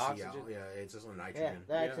dissipates the oxygen. Out. Yeah, it's just nitrogen. Yeah,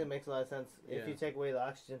 that actually makes a lot of sense. If you take away the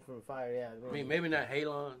oxygen from a fire, I mean, maybe not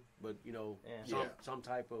halon, but, some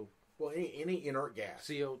type of... Well, any inert gas.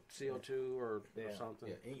 CO2 or something.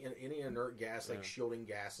 Yeah, any inert gas, like shielding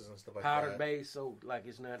gases and stuff like powder that. Powder base, so like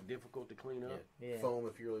it's not difficult to clean up. Yeah. Foam,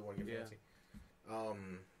 if you really want to get fancy.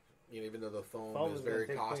 Even though the foam is very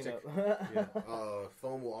caustic,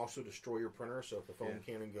 foam will also destroy your printer. So if the foam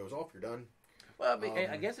cannon goes off, you're done. Well,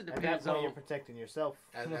 I guess it depends on you're protecting yourself.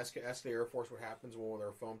 Ask the Air Force what happens when one of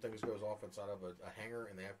their foam things goes off inside of a hangar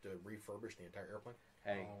and they have to refurbish the entire airplane.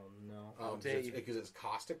 Hey, oh no! Because it's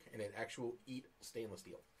caustic and it actually eat stainless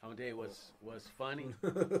steel. I'm gonna tell you what's funny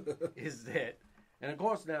is that, and of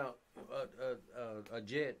course now a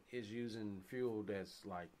jet is using fuel that's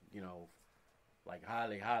like like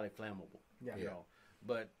highly flammable. Yeah.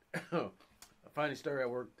 But a funny story. I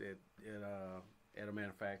worked at a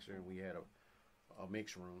manufacturer and we had a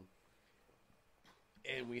mix room.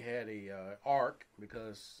 And we had a arc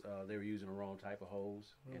because they were using the wrong type of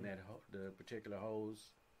hose, and that the particular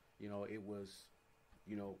hose, it was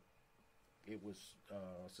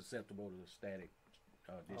susceptible to static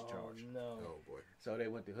discharge. Oh no! Oh boy! So they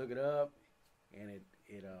went to hook it up, and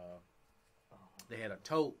they had a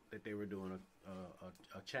tote that they were doing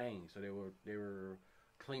a change, so they were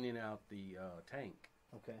cleaning out the tank.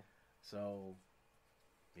 Okay. So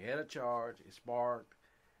they had a charge. It sparked.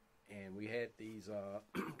 And we had these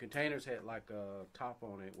containers had like a top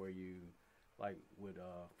on it where you like would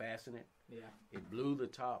fasten it. Yeah. It blew the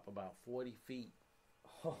top about 40 feet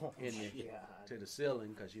to the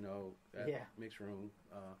ceiling because that mixed room.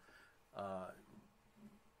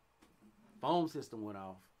 Foam system went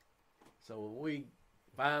off. So when we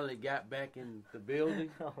finally got back in the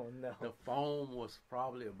building, the foam was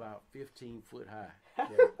probably about 15 foot high.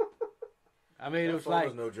 Yeah. I mean, it was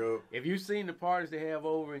like, no joke. If you've seen the parties they have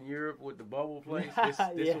over in Europe with the bubble place,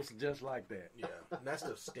 this was just like that. Yeah, and that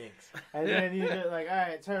stuff stinks. And then you're just like, all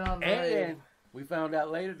right, turn on the And we found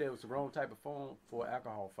out later there was the wrong type of foam for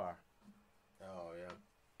alcohol fire. Oh, Oh yeah.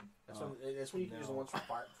 That's when you can use the ones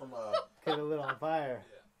from Get a little on fire.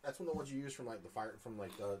 That's when the ones you use from like the fire from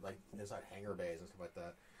like the inside hangar bays and stuff like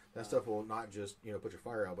that. That stuff will not just put your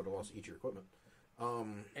fire out, but it'll also eat your equipment.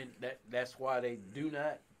 And that's why they do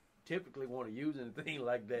not typically want to use anything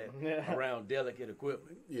like that around delicate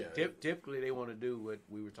equipment. Yeah. Typically they want to do what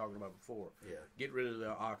we were talking about before. Yeah. Get rid of the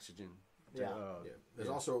oxygen. There's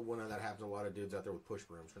also when that happens, a lot of dudes out there with push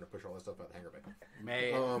brooms trying to push all that stuff out the hangar bay.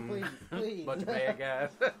 Mad. Please. Bunch of bad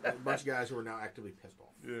guys. A bunch of guys who are now actively pissed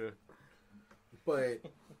off. Yeah. But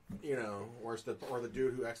or the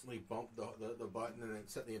dude who accidentally bumped the button and it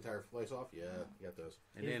set the entire place off. Yeah, you got those.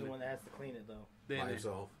 And He's then the one that has to clean it though. By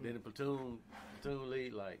himself. Then the platoon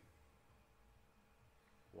lead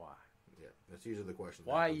why? Yeah, that's usually the question.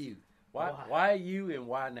 Why you? Why you and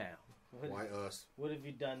why now? Why us? What have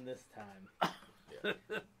you done this time? Yeah.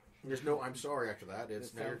 There's no I'm sorry after that.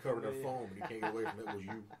 It's now you're covered in foam and you can't get away from it. It was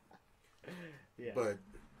you. Yeah. But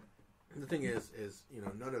the thing is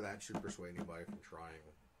none of that should persuade anybody from trying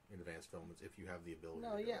advanced filaments if you have the ability.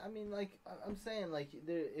 No, yeah, I mean, like I'm saying, like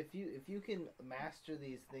if you can master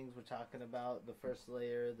these things we're talking about, the first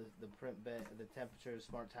layer, the print bed, the temperature,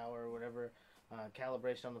 smart tower, or whatever,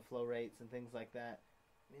 calibration on the flow rates and things like that.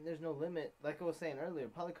 I mean, there's no limit. Like I was saying earlier,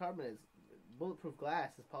 polycarbonate is bulletproof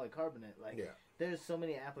glass is polycarbonate. Like there's so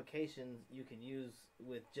many applications you can use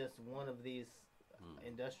with just one of these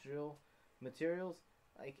industrial materials.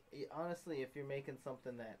 Like honestly, if you're making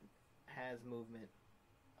something that has movement,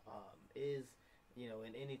 is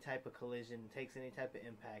in any type of collision, takes any type of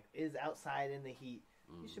impact, is outside in the heat,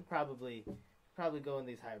 you should probably go in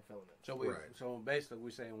these higher filaments. So basically we're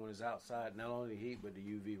saying when it's outside, not only the heat but the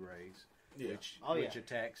UV rays, which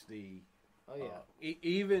attacks the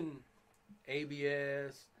even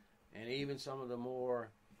ABS and even some of the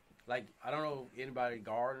more, like, I don't know if anybody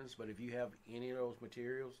gardens, but if you have any of those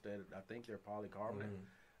materials that I think they're polycarbonate,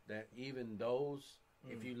 that even those,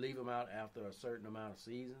 if you leave them out after a certain amount of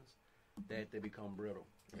seasons, that they become brittle.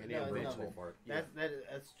 And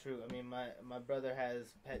that's true. I mean, my brother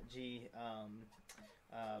has Pet G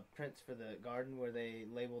prints for the garden where they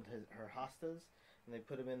labeled her hostas, and they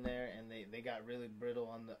put them in there, and they got really brittle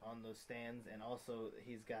on those stands. And also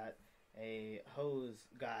he's got a hose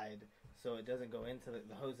guide, so it doesn't go into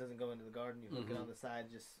the hose doesn't go into the garden. You hook it on the side.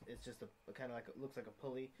 It's just a kind of like, it looks like a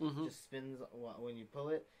pulley. Just spins when you pull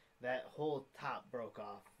it. That whole top broke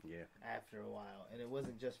off after a while, and it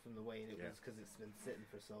wasn't just from the weight; it was because it's been sitting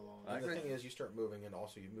for so long. And the thing is, you start moving, and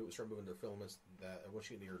also start moving to filaments that once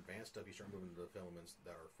you get into your advanced stuff, you start moving to the filaments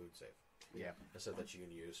that are food safe. Yeah, instead that you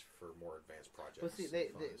can use for more advanced projects. But see,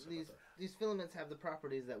 these filaments have the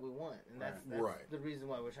properties that we want, and that's the reason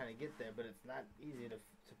why we're trying to get there. But it's not easy to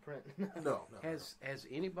print. No. Has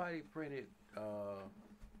anybody printed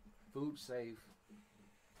food safe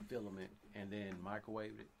filament and then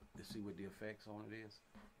microwaved it to see what the effects on it is?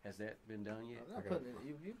 Has that been done yet? I'm not putting it.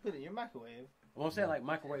 You put it in your microwave. Well, I'm saying like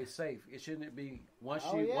microwave safe. It shouldn't be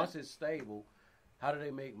once it's stable. How do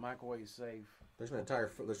they make microwave safe? There's an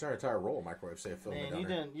entire roll of microwave safe filament.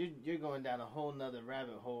 Man, you're going down a whole nother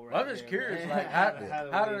rabbit hole. Right, I'm just curious, like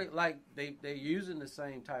how do they, like they're using the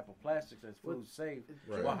same type of plastics that's food safe.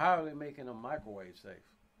 Right. Well, how are they making them microwave safe?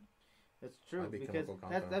 It's true because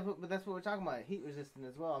that's what we're talking about. Heat resistant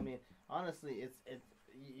as well. I mean, honestly, it's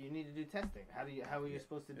you need to do testing. How are you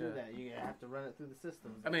supposed to do that? You have to run it through the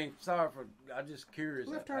systems. I mean, I'm just curious.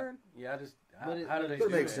 Left turn. How do they?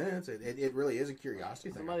 It makes sense. It really is a curiosity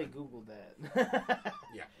thing. Somebody Googled that.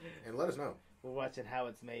 Yeah, and let us know. We're watching How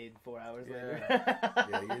It's Made 4 hours later.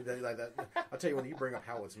 You like that. I'll tell you, when you bring up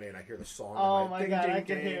How It's Made, I hear the song. Oh my god, I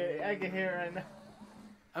can hear it. I can hear it right now.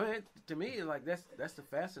 I mean, to me, like that's the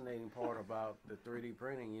fascinating part about the 3D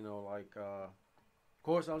printing. Of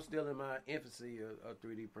course, I'm still in my infancy of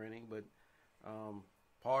 3D printing, but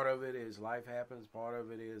part of it is life happens. Part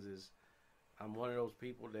of it is I'm one of those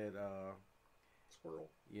people that squirrel.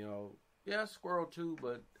 Squirrel too,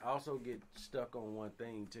 but I also get stuck on one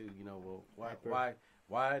thing too. Why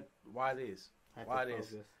this?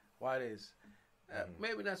 Why this?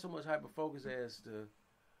 Maybe not so much hyper focus as to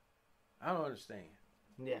I don't understand.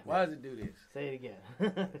 Yeah. Why does it do this? Say it again.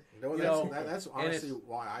 That's honestly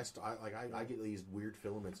why I get these weird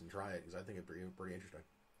filaments and try it, because I think it's pretty interesting.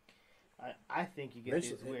 I think you get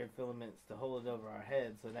these weird filaments to hold it over our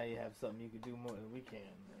heads, so now you have something you can do more than we can.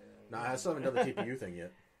 No, I still haven't done the TPU thing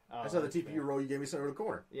yet. I saw the TPU roll you gave me sent over the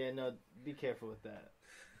corner. Yeah, no, be careful with that.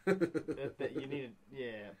 You need to,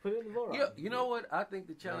 put it in the roller. You know what? I think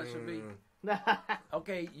the challenge should be.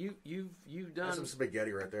 Okay, you've done that's some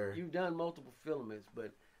spaghetti right there. You've done multiple filaments,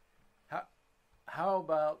 but how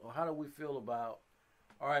do we feel about?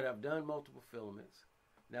 All right, I've done multiple filaments.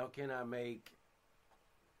 Now, can I make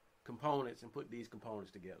components and put these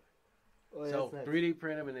components together. Well, So that's 3D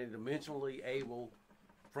print them and they're dimensionally able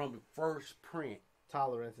from the first print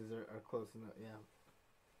tolerances are close enough. Yeah.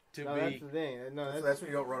 to No, be. that's the thing. No, So that's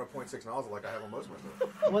when you don't run a 0.6 nozzle like I have on most of my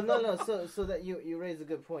stuff. well, no. So that you raise a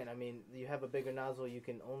good point. I mean, you have a bigger nozzle. You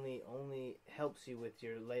can only helps you with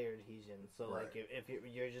your layer adhesion. So Right. like if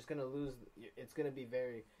you're just gonna lose, it's gonna be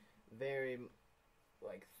very, very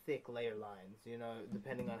like thick layer lines. You know,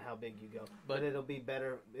 depending on how big you go. But it'll be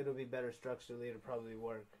better. It'll be better structurally. It'll probably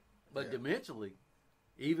work. But Yeah. dimensionally,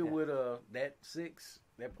 even Yeah. with that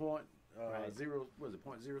point Right. 0, was it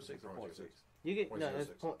 0.06 or 0.6? You get no, 0.06.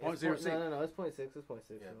 it's point, Point it's zero point, six. no, it's 0.6. It's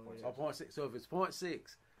 0.6. Yeah, no, 0.6. Or 0.6. So if it's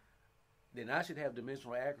 0.6, then I should have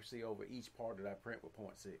dimensional accuracy over each part that I print with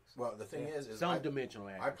 0.6. Well, the thing is Some I dimensional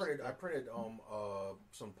I accuracy. printed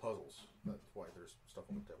some puzzles. That's why there's stuff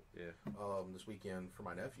on the table. Yeah. This weekend for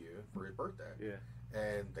my nephew for his birthday. Yeah.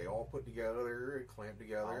 And they all put together and clamped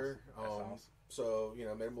together. Awesome. That's awesome. So made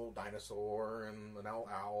him a little dinosaur and an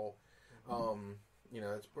owl.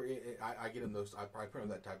 It's pretty. I get him those. I print him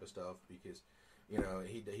that type of stuff because,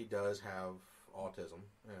 he does have autism,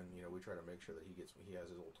 and we try to make sure that he has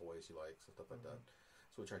his little toys he likes and stuff like that.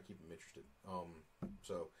 So we try to keep him interested.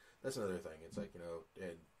 So that's another thing. It's like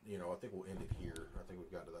I think we'll end it here. I think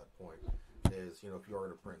we've gotten to that point. Is if you are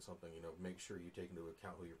going to print something, make sure you take into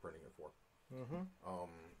account who you're printing it for. Mm-hmm.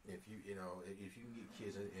 If you can get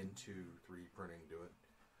kids into 3D printing, do it.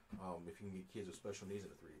 If you can get kids with special needs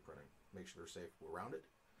into 3D printing, make sure they're safe around it,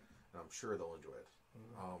 and I'm sure they'll enjoy it.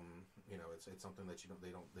 It's something that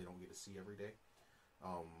they don't get to see every day.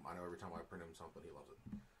 I know every time I print him something, he loves it.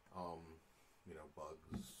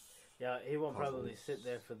 Bugs. Yeah, he won't puzzles. probably sit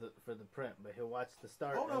there for the print, but he'll watch the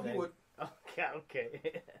start. Oh no, and he then, would.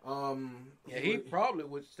 Okay. Yeah, he probably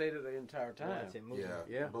would stay there the entire time. Watch it move.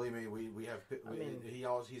 Yeah. Believe me, we have. Especially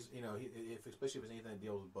if it's anything that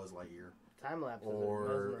deals with Buzz Lightyear, Time lapses.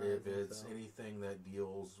 or if it's anything that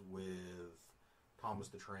deals with Thomas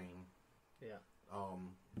the Train. Yeah.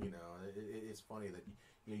 It's funny that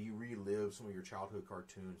you relive some of your childhood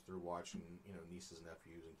cartoons through watching nieces and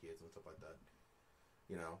nephews and kids and stuff like that.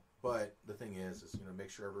 But the thing is make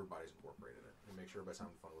sure everybody's incorporated in it and make sure everybody's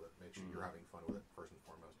having fun with it. Make sure you're having fun with it first and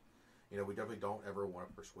foremost. We definitely don't ever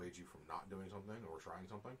want to persuade you from not doing something or trying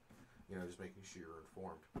something. Just making sure you're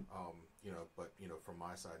informed. But from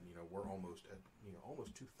my side, we're almost at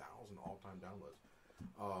almost 2,000 all-time downloads.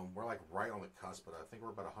 We're like right on the cusp, but I think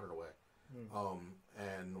we're about 100 away.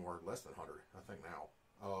 And we're less than 100, I think now.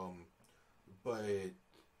 But I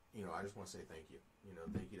just want to say thank you.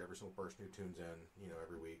 Thank you to every single person who tunes in,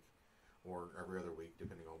 every week or every other week,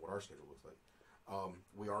 depending on what our schedule looks like.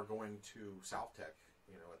 We are going to South Tech,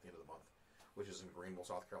 at the end of the month, which is in Greenville,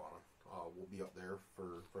 South Carolina. We'll be up there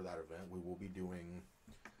for that event. We will be doing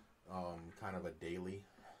kind of a daily,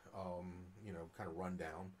 kind of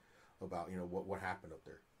rundown about what happened up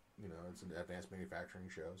there. It's an advanced manufacturing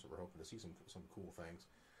show, so we're hoping to see some cool things,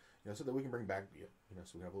 so that we can bring back to you,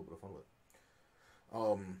 so we can have a little bit of fun with it.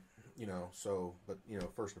 But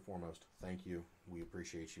first and foremost, thank you. We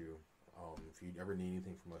appreciate you. If you ever need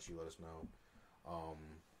anything from us, you let us know.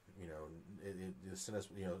 Just send us,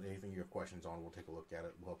 anything you have questions on, we'll take a look at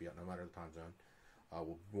it. We'll help you out no matter the time zone.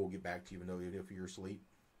 We'll get back to you, even though if you're asleep,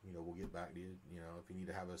 we'll get back to you. If you need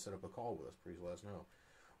to set up a call with us, please let us know.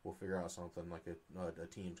 We'll figure out something like a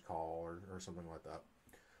Teams call or something like that.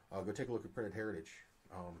 Go take a look at Printed Heritage.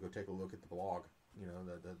 Go take a look at the blog,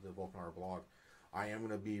 the Vulcanar blog. I am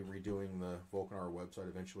going to be redoing the Vulcanar website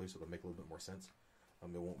eventually, so it'll make a little bit more sense. It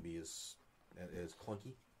won't be as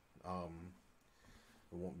clunky.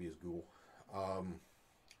 It won't be as Google.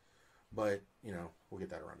 But, we'll get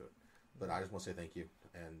that around to it. But I just want to say thank you,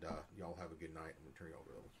 and y'all have a good night. I'm going to turn you over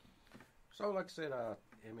to those. So, like I said,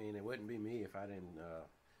 it wouldn't be me if I didn't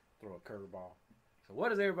throw a curveball. So, what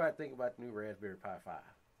does everybody think about the new Raspberry Pi 5?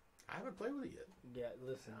 I haven't played with it yet. Yeah,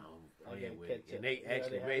 listen. Oh yeah, and they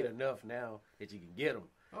actually made enough now that you can get them.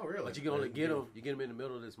 Oh, really? But you can only get them. You get them in the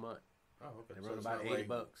middle of this month. Oh, okay. They run about $8.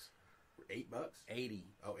 $8? 80.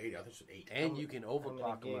 Oh, 80. I think it's 8. And you can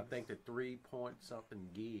overclock them. I gigs? think to 3 point something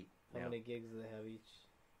gig. How many gigs do they have each?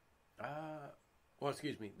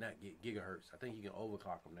 Excuse me, not gigahertz. I think you can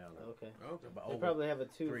overclock them now. Okay. They They probably have a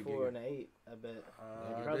 2, 3 4, and an 8. I bet.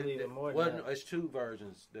 Probably even more. Well, than that. it's two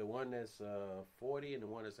versions. The one that's 40 and the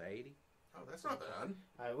one that's 80. Oh, that's not bad.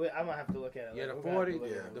 All right, I'm gonna have to look at it. Yeah, later. the We're gonna have 40. to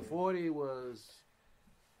look at it. The 40 was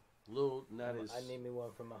a little not as. I need me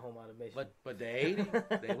one for my home automation. But the 80,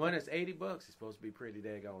 the one that's $80 is supposed to be pretty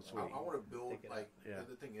daggone sweet. I want to build Yeah.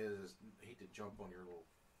 The thing is, I hate to jump on your little,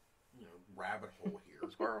 rabbit hole here.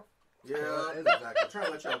 Squirrel. Yeah, exactly. I'm trying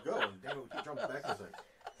to let y'all go, and damn it, we keep jumping back to this thing.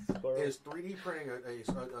 is 3D printing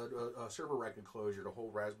a server rack enclosure to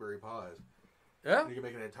hold Raspberry Pis. Yeah. You can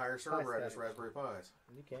make an entire server out of just Raspberry Pis.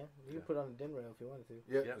 You can. You can put it on a DIN rail if you wanted to.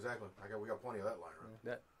 Yeah, exactly. We got plenty of that lying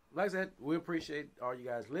around. Like I said, we appreciate all you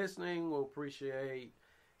guys listening. We'll appreciate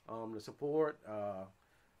the support.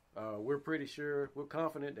 We're pretty sure, we're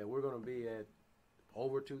confident that we're going to be at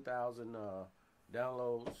over 2,000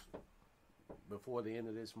 downloads before the end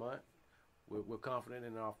of this month. We're confident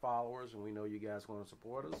in our followers, and we know you guys want to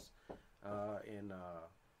support us. And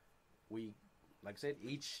we, like I said,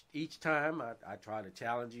 each time I try to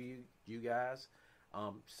challenge you guys.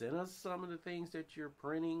 Send us some of the things that you're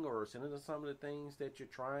printing, or send us some of the things that you're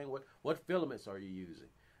trying. What filaments are you using?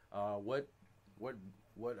 What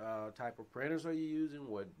type of printers are you using?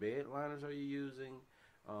 What bed liners are you using?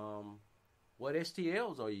 What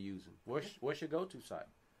STLs are you using? What's your go-to site?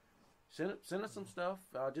 Send us some stuff.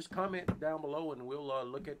 Just comment down below, and we'll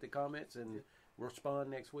look at the comments and respond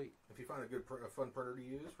next week. If you find a fun printer to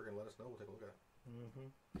use, we're gonna let us know. We'll take a look at it.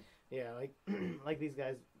 Yeah, like these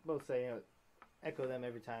guys both say, echo them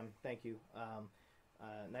every time. Thank you.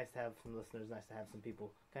 Nice to have some listeners. Nice to have some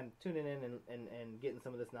people kind of tuning in and getting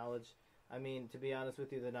some of this knowledge. I mean, to be honest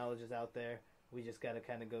with you, the knowledge is out there. We just got to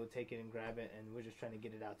kind of go take it and grab it, and we're just trying to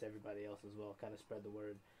get it out to everybody else as well, kind of spread the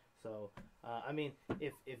word. So, I mean,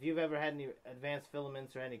 if you've ever had any advanced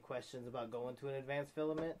filaments or any questions about going to an advanced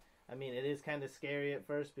filament, I mean, it is kind of scary at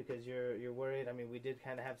first because you're worried. I mean, we did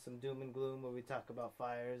kind of have some doom and gloom where we talk about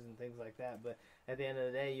fires and things like that, but at the end of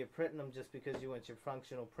the day, you're printing them just because you want your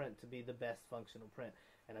functional print to be the best functional print.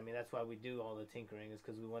 And I mean, that's why we do all the tinkering, is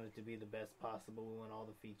because we want it to be the best possible. We want all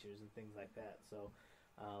the features and things like that. So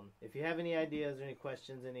if you have any ideas or any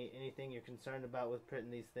questions, anything you're concerned about with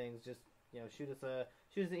printing these things, just shoot us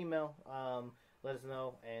an email. Let us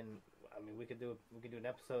know, and I mean, we could do an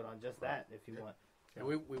episode on just that if you want. And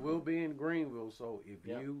we will be in Greenville, so if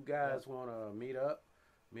you guys want to meet up,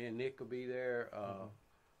 me and Nick will be there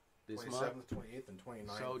this 27th, month. 28th, and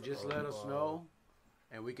 29th. So just let us know,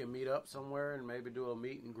 and we can meet up somewhere and maybe do a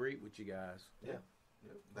meet and greet with you guys. Yeah.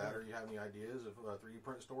 That, or you have any ideas of 3D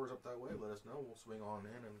print stores up that way, let us know. We'll swing on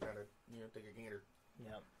in and kind of take a gander.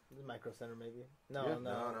 Yeah. The Micro Center, maybe. No.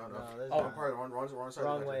 Oh, I'm probably wrong side.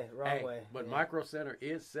 Wrong way. But Micro Center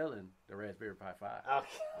is selling the Raspberry Pi 5. Okay.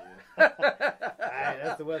 All right,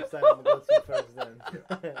 that's the website I'm gonna go to first then.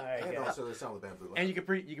 All right, and guys. also they sell the Bamboo Lab. And you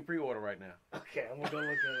can pre-order right now. Okay, I'm gonna go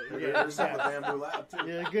look at it. They're selling the Bamboo Lab too.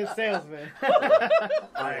 You're a good salesman.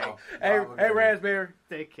 All right. Hey, Raspberry.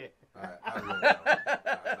 Take care. All right.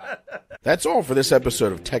 That's all for this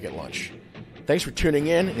episode of Tech at Lunch. Thanks for tuning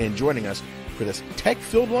in and joining us for this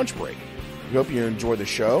tech-filled lunch break. We hope you enjoyed the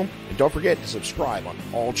show, and don't forget to subscribe on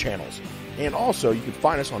all channels. And also, you can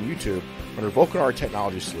find us on YouTube under Vulcanar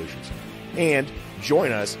Technology Solutions. And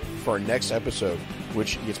join us for our next episode,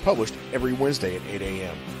 which gets published every Wednesday at 8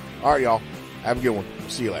 a.m. All right, y'all. Have a good one.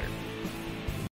 See you later.